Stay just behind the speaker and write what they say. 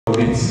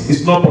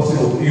It's not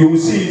possible. You will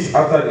see it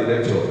after the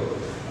lecture.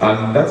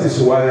 And that is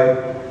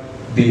why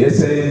the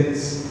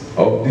essence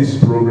of this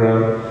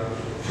program,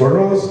 for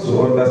us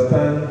to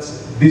understand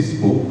this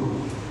book,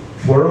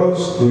 for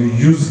us to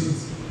use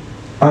it,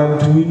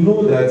 and we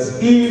know that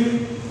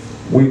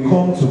if we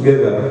come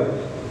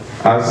together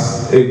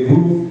as a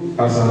group,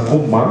 as an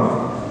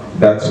ummah,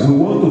 that we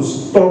want to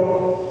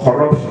stop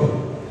corruption,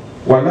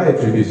 wallah, it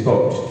will be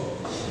stopped.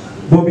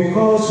 But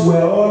because we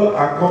are all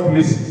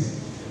accomplices,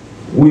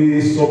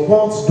 we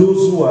support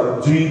those who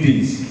are doing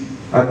this,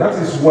 and that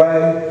is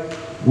why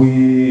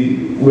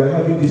we are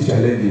having these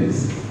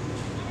challenges.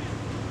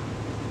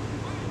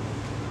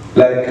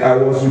 Like I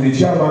was with the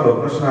chairman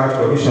of National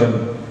Health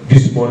Commission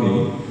this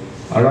morning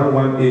around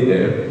 1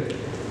 a.m.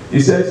 He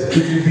said it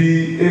will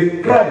be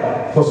a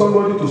crime for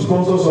somebody to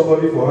sponsor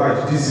somebody for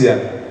Hajj this year.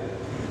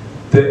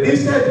 Then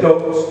instead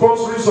of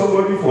sponsoring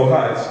somebody for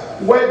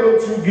Hajj, why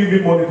don't you give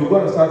him money to go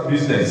and start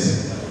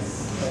business?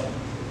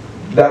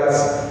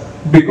 That's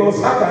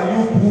because how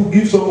can you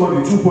give somebody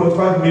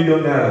 2.5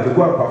 million naira to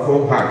go and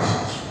perform Hajj?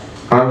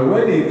 And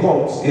when he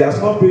comes, he has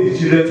not paid his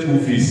children's school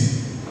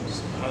fees.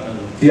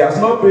 He has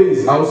not paid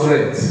his house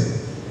rent.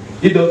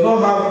 He does not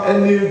have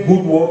any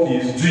good work he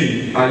is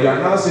doing, and you are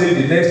now saying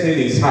the next thing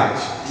is Hajj.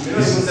 He will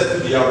not even settle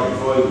the house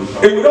before he will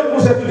come. He will not even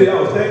settle the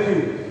house, thank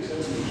you.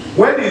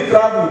 When they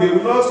travel, they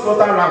will not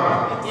slaughter ram.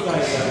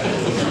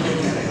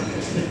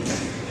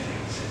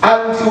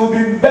 And he will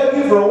be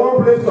begging from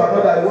one place to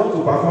another, he wants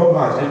to perform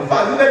Hajj. In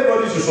fact, if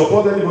anybody should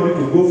support anybody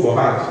to go for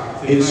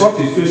Hajj, in such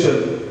a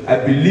situation, I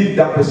believe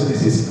that person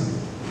is Islam.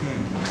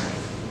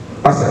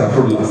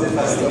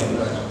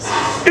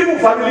 Even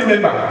family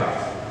member.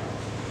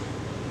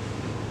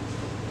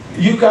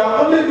 You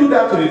can only do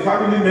that to a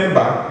family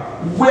member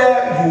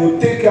where you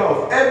will take care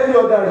of every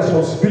other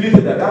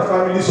responsibility that that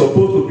family is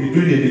supposed to be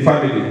doing in the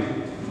family.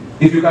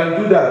 If you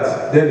can do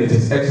that, then it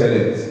is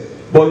excellent.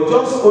 But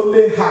just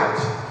only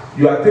Hajj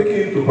you are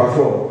taking to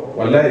perform,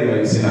 wallahi, you are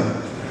a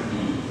sinner.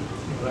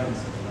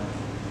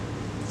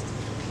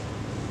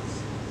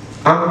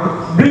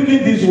 I'm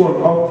bringing this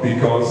one up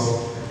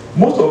because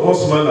most of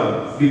us,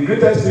 Malam, the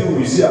greatest thing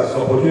we see as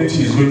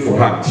opportunity is going for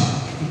Hajj.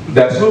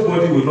 That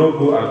nobody will not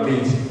go and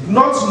meet.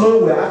 Not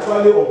knowing we are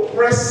actually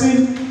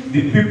oppressing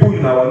the people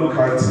in our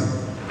locality.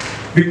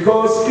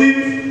 Because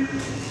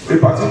if a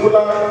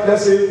particular,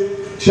 let's say,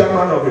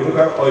 chairman of a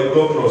local or a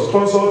governor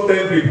sponsors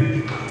 10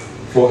 people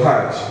for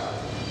Hajj,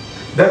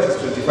 that is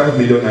 25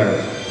 million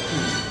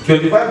naira.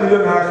 25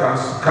 million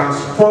naira can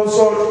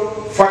sponsor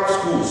 5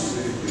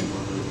 schools,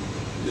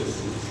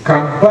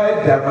 can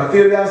buy their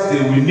materials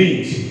they will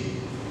need,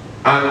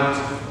 and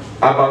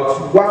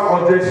about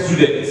 100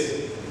 students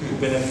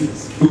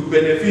will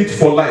benefit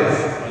for life,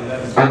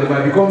 and they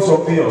might become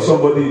something or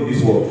somebody in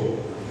this world.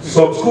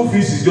 Some school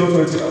fees is just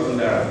 20,000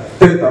 naira,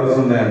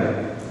 10,000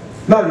 naira.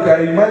 Now you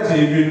can imagine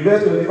if you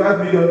invest 25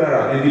 million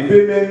naira in the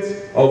payment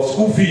of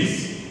school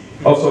fees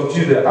of some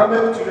children, how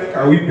many children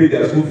can we pay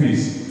their school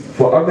fees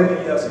for how many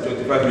years in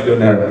 25 million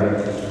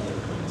naira?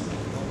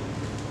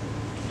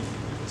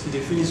 So they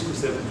finish school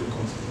 7 to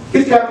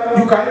you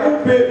can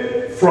even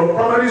pay from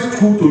primary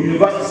school to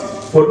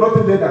university for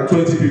nothing less than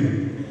 20 people.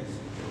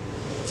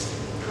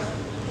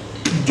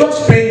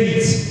 Just pay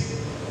it.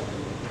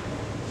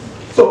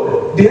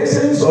 So the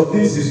essence of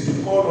this is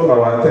to call all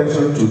our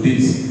attention to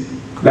this.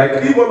 Like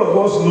if all of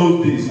us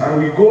know this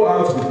and we go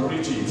out to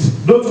preach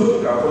it, don't you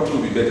think our country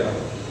will be better?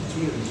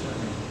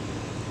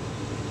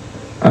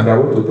 And I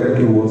want to thank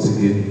you once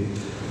again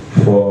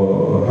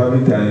for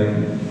having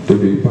time to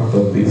be part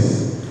of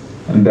this.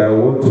 And I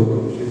want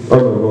to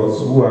all of us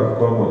who have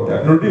come on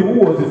time. No, who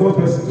was the first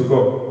person to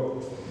come?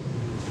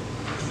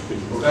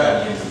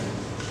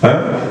 Huh?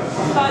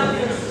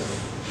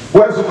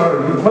 Where's the man?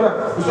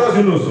 Because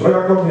you know, so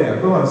come here.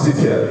 Come and sit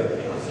here.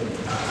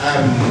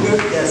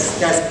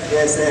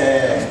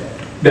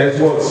 There's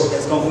what?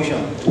 There's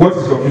confusion. What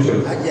is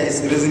confusion?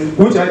 Yes, reason.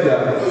 Which idea?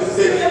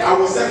 I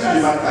will send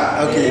you the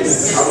matter. Okay. I will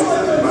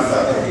send you the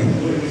matter.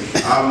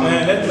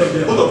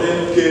 Both of them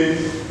came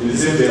in the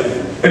same day.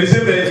 In the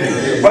same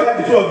day? Why are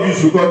the two of you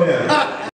should come here?